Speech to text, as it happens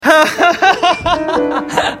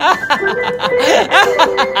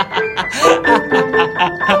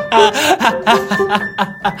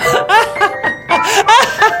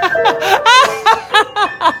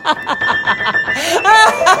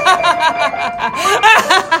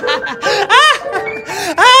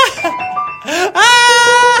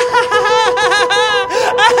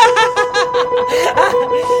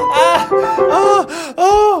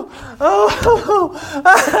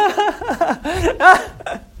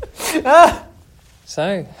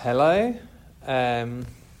So, hello.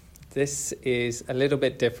 This is a little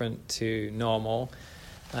bit different to normal.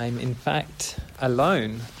 I'm in fact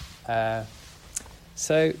alone.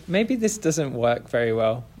 So maybe this doesn't work very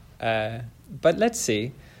well, but let's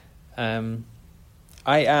see. I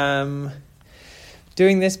am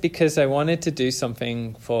doing this because I wanted to do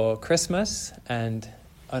something for Christmas, and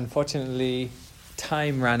unfortunately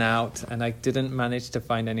time ran out and I didn't manage to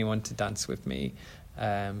find anyone to dance with me.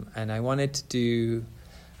 And I wanted to do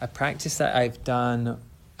a practice that I've done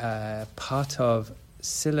part of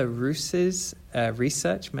Sila Roos's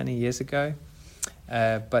research many years ago.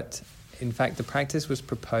 But in fact, the practice was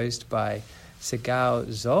proposed by Sigal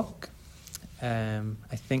Zok.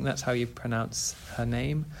 I think that's how you pronounce her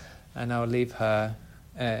name. And I'll leave her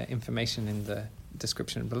information in the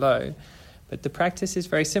description below. But the practice is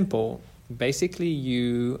very simple. Basically,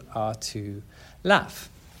 you are to laugh.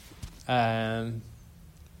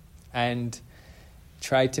 And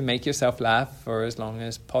try to make yourself laugh for as long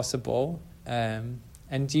as possible.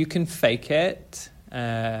 And you can fake it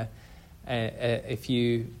if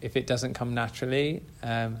it doesn't come naturally.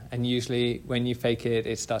 And usually when you fake it,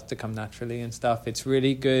 it starts to come naturally and stuff. It's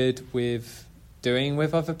really good with doing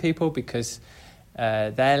with other people because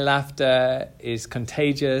their laughter is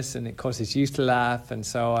contagious and it causes you to laugh and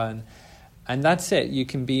so on. And that's it. You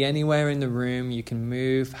can be anywhere in the room. You can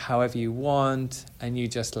move however you want, and you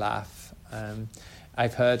just laugh.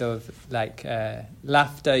 I've heard of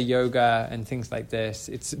laughter yoga and things like this.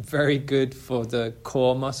 It's very good for the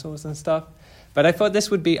core muscles and stuff. But I thought this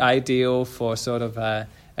would be ideal for sort of a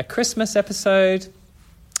Christmas episode,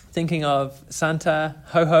 thinking of Santa,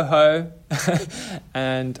 ho, ho, ho.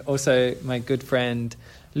 And also my good friend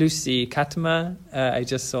Lucy Katama, I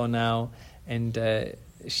just saw now. And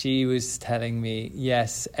she was telling me,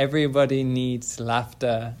 yes, everybody needs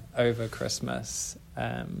laughter over Christmas.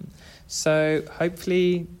 So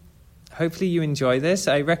hopefully you enjoy this.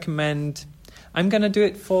 I recommend, I'm going to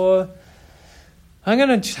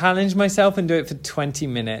challenge myself and do it for 20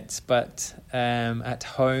 minutes, but at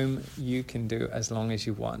home you can do as long as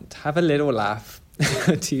you want. Have a little laugh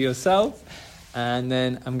to yourself, and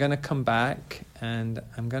then I'm going to come back and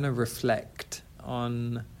I'm going to reflect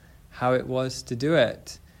on how it was to do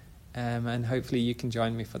it. And hopefully you can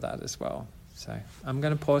join me for that as well. So I'm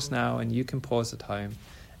going to pause now and you can pause at home,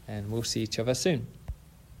 and we'll see each other soon.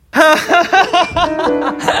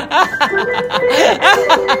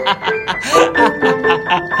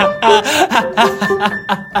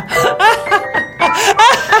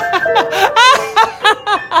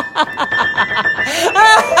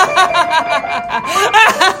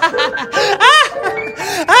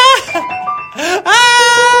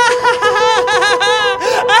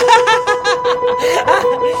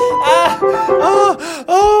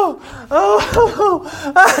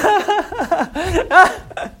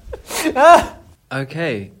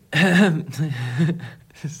 Okay.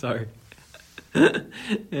 Sorry.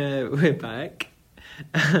 We're back.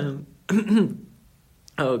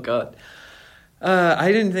 Oh God.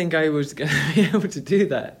 I didn't think I was going to be able to do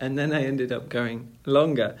that, and then I ended up going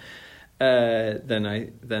longer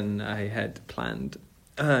than I had planned.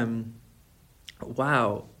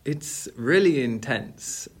 Wow, it's really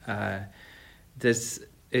intense.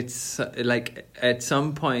 It's like at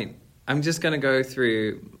some point, I'm just going to go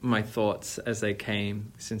through my thoughts as they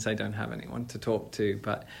came, since I don't have anyone to talk to.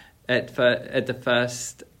 But at the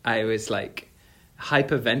first, I was like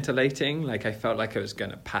hyperventilating, like I felt like I was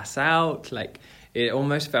going to pass out. Like it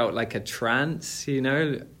almost felt like a trance,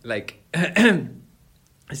 like a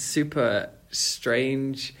super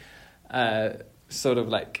strange sort of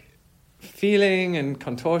like feeling and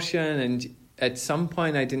contortion. And at some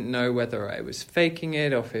point, I didn't know whether I was faking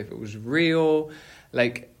it or if it was real.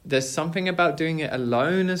 Like there's something about doing it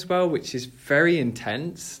alone as well, which is very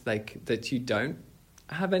intense, like that you don't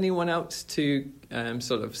have anyone else to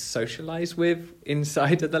sort of socialize with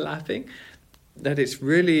inside of the laughing, that it's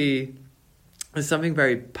really something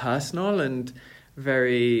very personal and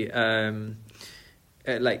very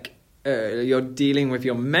you're dealing with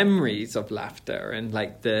your memories of laughter and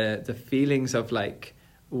like the feelings of like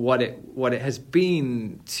what it has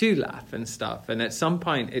been to laugh and stuff. And at some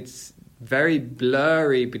point it's very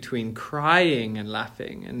blurry between crying and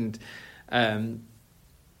laughing, and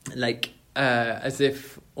as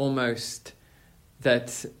if almost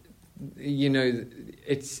that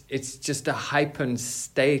it's just a heightened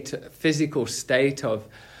physical state of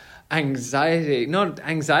anxiety, not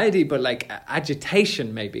anxiety, but like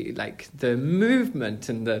agitation, maybe like the movement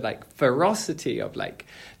and the like ferocity of like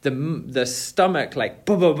the stomach, like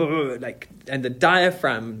like, and the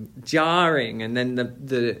diaphragm jarring, and then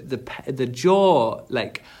the jaw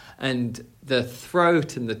like and the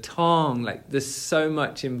throat and the tongue. Like there's so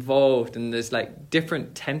much involved, and there's like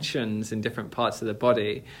different tensions in different parts of the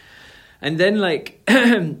body. And then like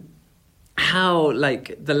how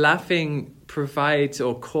like the laughing provides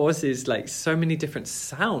or causes like so many different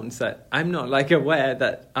sounds that I'm not like aware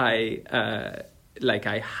that I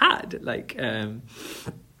had like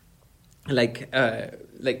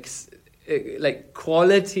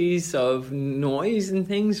qualities of noise and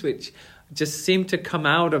things which just seem to come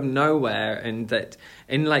out of nowhere, and that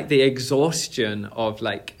in like the exhaustion of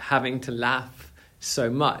like having to laugh so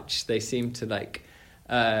much, they seem to like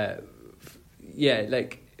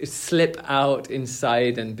slip out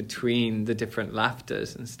inside and between the different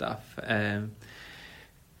laughters and stuff. And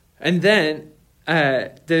then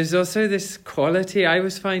there's also this quality I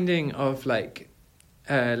was finding of like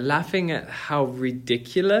laughing at how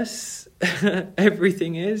ridiculous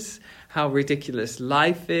everything is, how ridiculous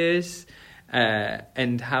life is,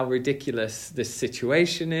 and how ridiculous this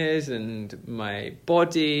situation is, and my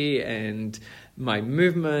body and my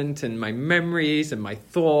movement and my memories and my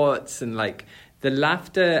thoughts, and like the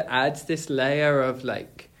laughter adds this layer of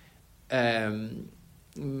like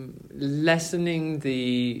lessening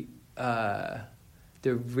the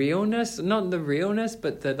realness, not the realness,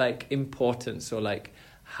 but the like importance, or like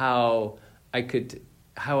how I could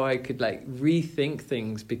like rethink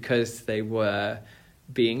things because they were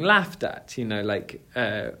being laughed at, you know, like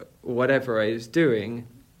whatever I was doing.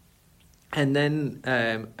 And then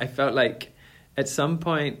I felt like at some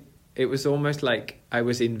point it was almost like I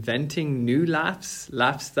was inventing new laughs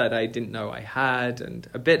that I didn't know I had, and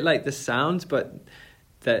a bit like the sounds, but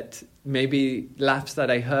that maybe laughs that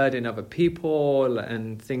I heard in other people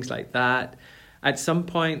and things like that. At some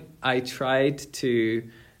point I tried to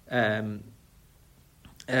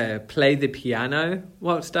play the piano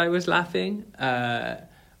whilst I was laughing,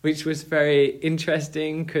 which was very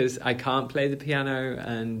interesting because I can't play the piano,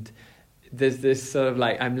 and there's this sort of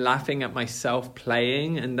like I'm laughing at myself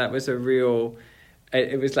playing, and that was a real,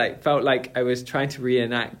 it was like, felt like I was trying to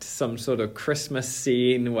reenact some sort of Christmas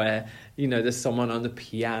scene where, you know, there's someone on the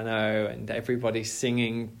piano and everybody's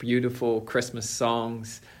singing beautiful Christmas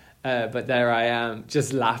songs, but there I am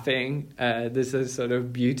just laughing. There's a sort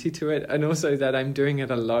of beauty to it, and also that I'm doing it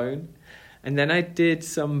alone. And then I did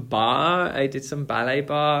some ballet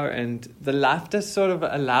bar, and the laughter sort of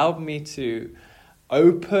allowed me to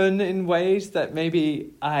open in ways that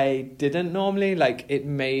maybe I didn't normally. Like it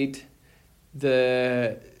made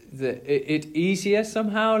it easier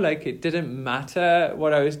somehow. Like it didn't matter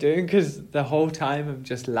what I was doing because the whole time I'm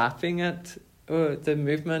just laughing at the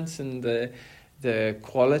movements and the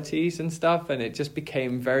qualities and stuff, and it just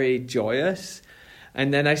became very joyous.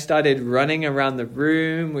 And then I started running around the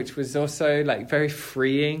room, which was also like very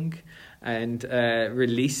freeing and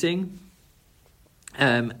releasing.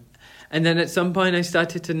 And then at some point I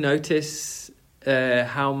started to notice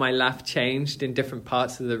how my laugh changed in different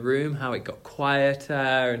parts of the room, how it got quieter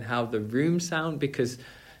and how the room sound, because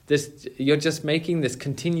you're just making this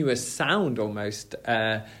continuous sound almost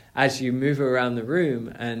as you move around the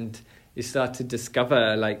room, and you start to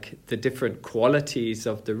discover like the different qualities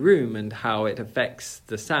of the room and how it affects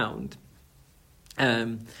the sound.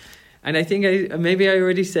 And I think maybe I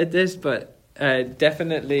already said this, but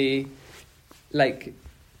definitely like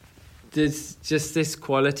there's just this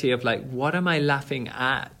quality of like, what am I laughing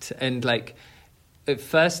at? And like, at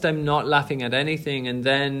first I'm not laughing at anything. And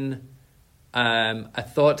then a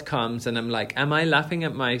thought comes and I'm like, am I laughing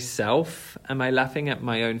at myself? Am I laughing at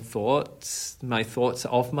my own thoughts, my thoughts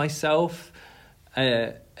of myself?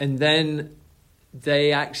 And then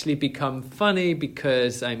they actually become funny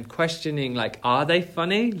because I'm questioning, like, are they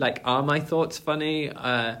funny? Like, are my thoughts funny?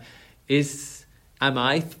 Am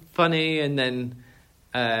I funny? And then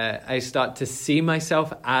I start to see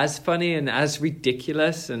myself as funny and as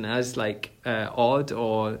ridiculous and as like odd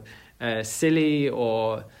or silly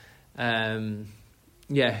or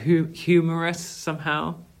humorous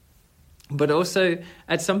somehow. But also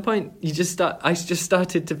at some point I just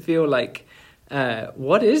started to feel like,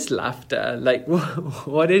 what is laughter? Like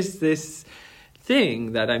what is this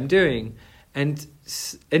thing that I'm doing? And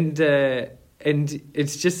it's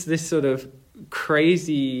just this sort of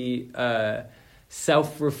crazy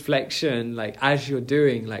self-reflection, like as you're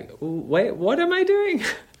doing, like, wait, what am I doing?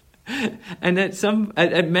 And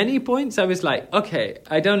at many points I was like, okay,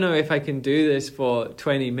 I don't know if I can do this for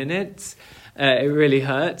 20 minutes. It really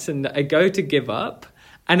hurts, and I go to give up,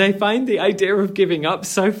 and I find the idea of giving up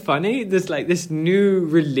so funny. There's like this new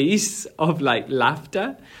release of like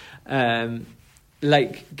laughter,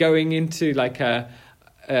 like going into like a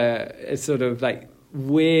sort of like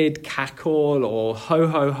weird cackle or ho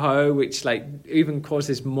ho ho, which like even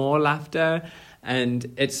causes more laughter.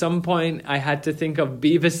 And at some point I had to think of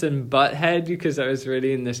Beavis and Butthead, because I was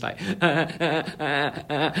really in this like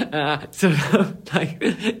sort of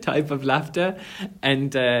like type of laughter.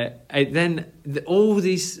 And all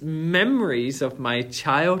these memories of my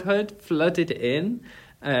childhood flooded in,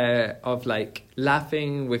 of like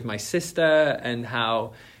laughing with my sister and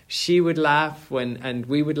how she would laugh and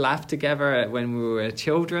we would laugh together when we were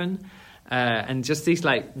children. And just these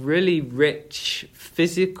like really rich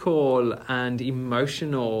physical and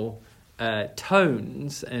emotional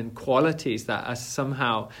tones and qualities that are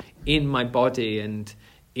somehow in my body and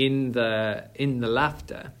in the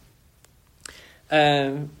laughter.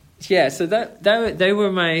 So they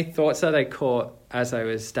were my thoughts that I caught as I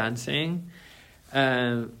was dancing.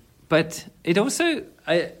 But it also,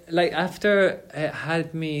 after it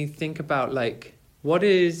had me think about like, what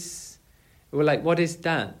is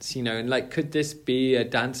dance, and like, could this be a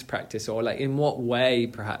dance practice, or like in what way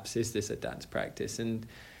perhaps is this a dance practice? And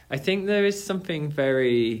I think there is something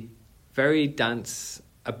very, very dance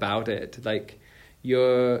about it. Like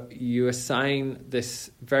you assign this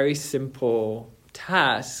very simple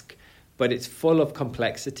task, but it's full of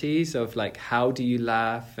complexities of like, how do you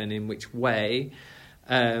laugh and in which way?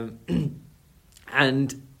 And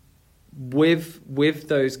with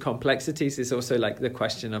those complexities is also like the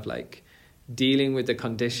question of like dealing with the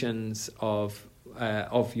conditions of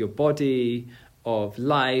your body, of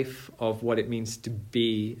life, of what it means to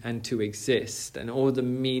be and to exist, and all the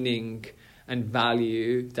meaning and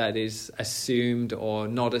value that is assumed or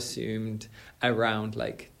not assumed around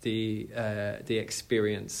like the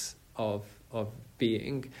experience of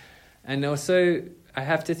being. And also I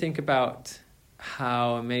have to think about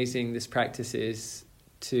how amazing this practice is,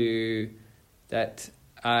 to that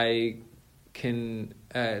I can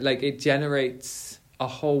it generates a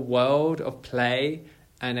whole world of play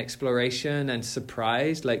and exploration and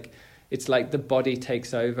surprise. Like it's like the body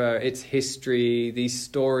takes over, its history, these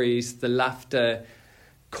stories, the laughter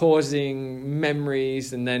causing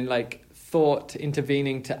memories, and then like thought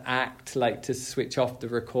intervening to act, like to switch off the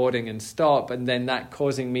recording and stop, and then that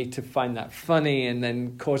causing me to find that funny, and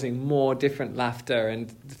then causing more different laughter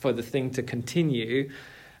and for the thing to continue.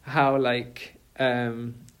 How like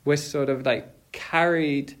we're sort of like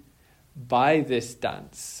carried by this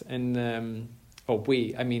dance, and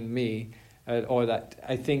me, or that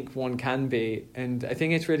I think one can be. And I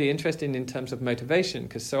think it's really interesting in terms of motivation,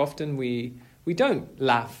 because so often we don't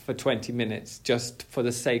laugh for 20 minutes just for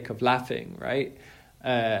the sake of laughing, right?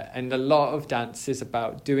 And a lot of dance is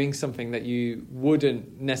about doing something that you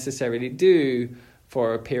wouldn't necessarily do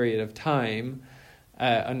for a period of time,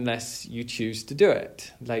 unless you choose to do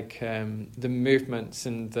it. Like the movements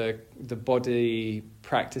and the body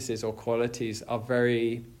practices or qualities are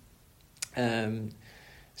very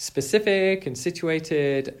specific and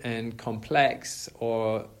situated and complex,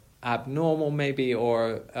 or abnormal maybe,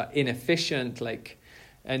 or inefficient,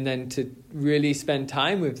 and then to really spend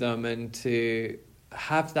time with them and to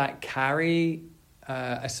have that carry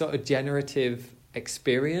a sort of generative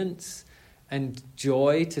experience and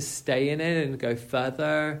joy to stay in it and go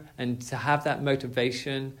further, and to have that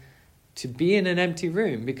motivation to be in an empty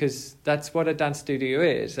room, because that's what a dance studio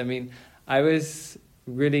is. I mean, I was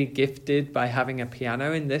really gifted by having a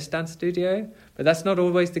piano in this dance studio, but that's not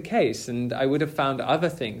always the case, and I would have found other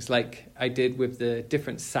things like I did with the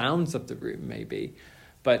different sounds of the room maybe,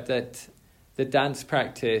 but that the dance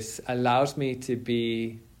practice allows me to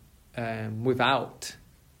be without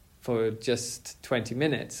for just 20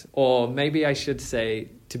 minutes, or maybe I should say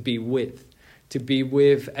to be with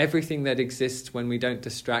everything that exists when we don't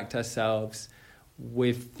distract ourselves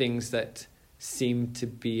with things that seem to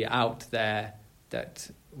be out there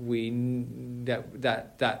that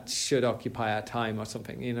that should occupy our time or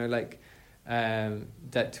something,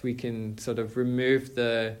 that we can sort of remove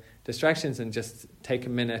the distractions and just take a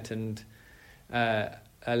minute and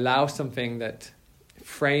allow something that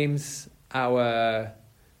frames our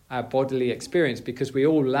bodily experience, because we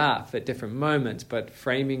all laugh at different moments, but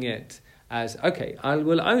framing it as, okay, I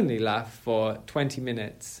will only laugh for 20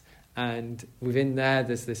 minutes, and within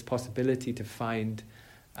there's this possibility to find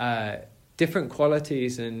different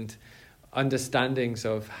qualities and understandings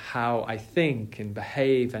of how I think and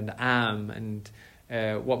behave and am, and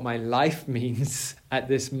what my life means at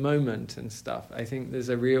this moment and stuff. I think there's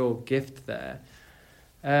a real gift there.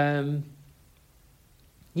 I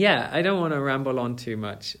don't want to ramble on too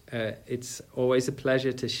much. It's always a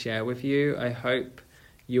pleasure to share with you. I hope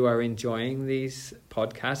you are enjoying these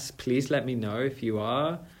podcasts. Please let me know if you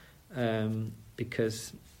are,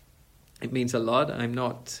 because it means a lot. I'm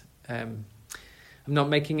I'm not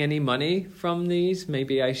making any money from these.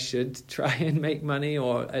 Maybe I should try and make money,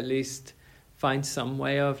 or at least find some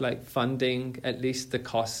way of like funding at least the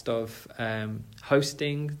cost of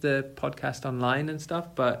hosting the podcast online and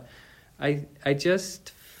stuff. But I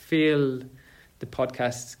just feel the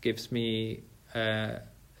podcast gives me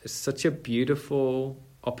such a beautiful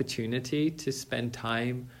opportunity to spend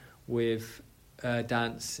time with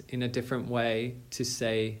dance in a different way, to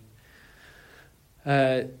say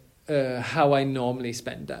how I normally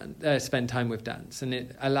spend time with dance. And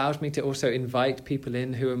it allows me to also invite people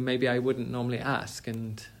in who maybe I wouldn't normally ask,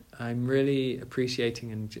 and I'm really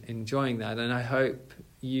appreciating and enjoying that. And I hope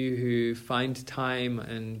you who find time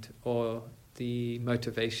and or the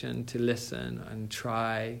motivation to listen and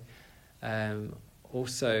try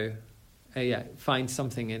also find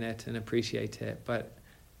something in it and appreciate it.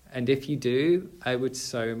 And if you do, I would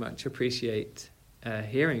so much appreciate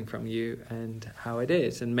hearing from you and how it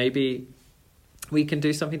is. And maybe we can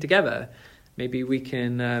do something together. Maybe we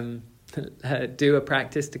can do a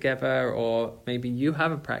practice together, or maybe you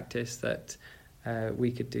have a practice that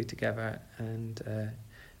we could do together and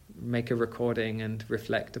make a recording and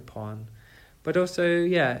reflect upon. But also,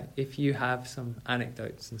 if you have some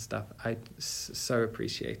anecdotes and stuff, I'd so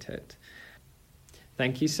appreciate it.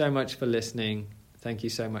 Thank you so much for listening. Thank you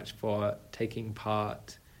so much for taking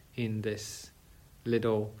part in this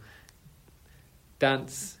little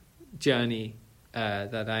dance journey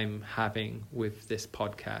that I'm having with this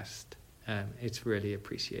podcast. It's really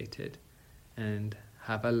appreciated. And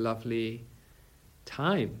have a lovely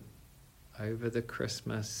time over the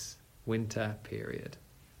Christmas winter period.